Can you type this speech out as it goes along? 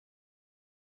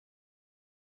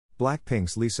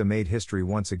BLACKPINK's Lisa made history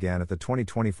once again at the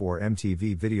 2024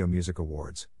 MTV Video Music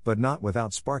Awards, but not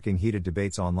without sparking heated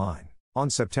debates online.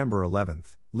 On September 11,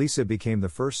 Lisa became the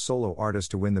first solo artist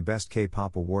to win the Best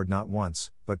K-pop award not once,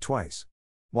 but twice.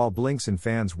 While Blinks and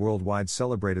fans worldwide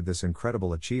celebrated this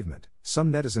incredible achievement,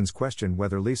 some netizens questioned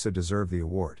whether Lisa deserved the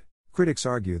award. Critics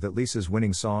argue that Lisa's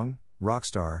winning song,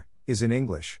 Rockstar, is in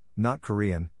English, not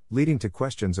Korean, leading to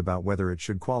questions about whether it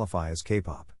should qualify as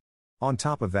K-pop. On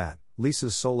top of that,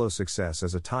 Lisa's solo success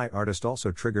as a Thai artist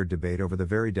also triggered debate over the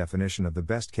very definition of the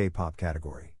Best K-pop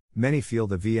category. Many feel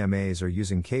the VMAs are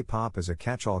using K-pop as a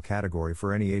catch-all category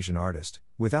for any Asian artist,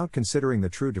 without considering the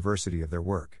true diversity of their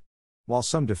work. While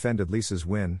some defended Lisa's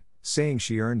win, saying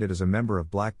she earned it as a member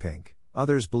of BLACKPINK,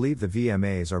 others believe the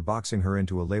VMAs are boxing her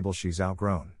into a label she's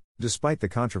outgrown. Despite the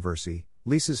controversy,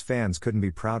 Lisa's fans couldn't be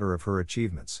prouder of her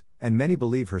achievements, and many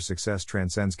believe her success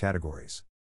transcends categories.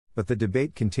 But the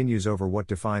debate continues over what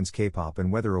defines K-pop and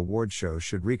whether award shows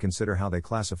should reconsider how they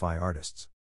classify artists.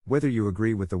 Whether you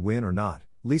agree with the win or not,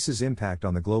 Lisa's impact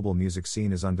on the global music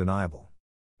scene is undeniable.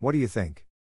 What do you think?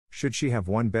 Should she have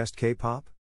won Best K-pop?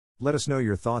 Let us know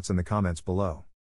your thoughts in the comments below.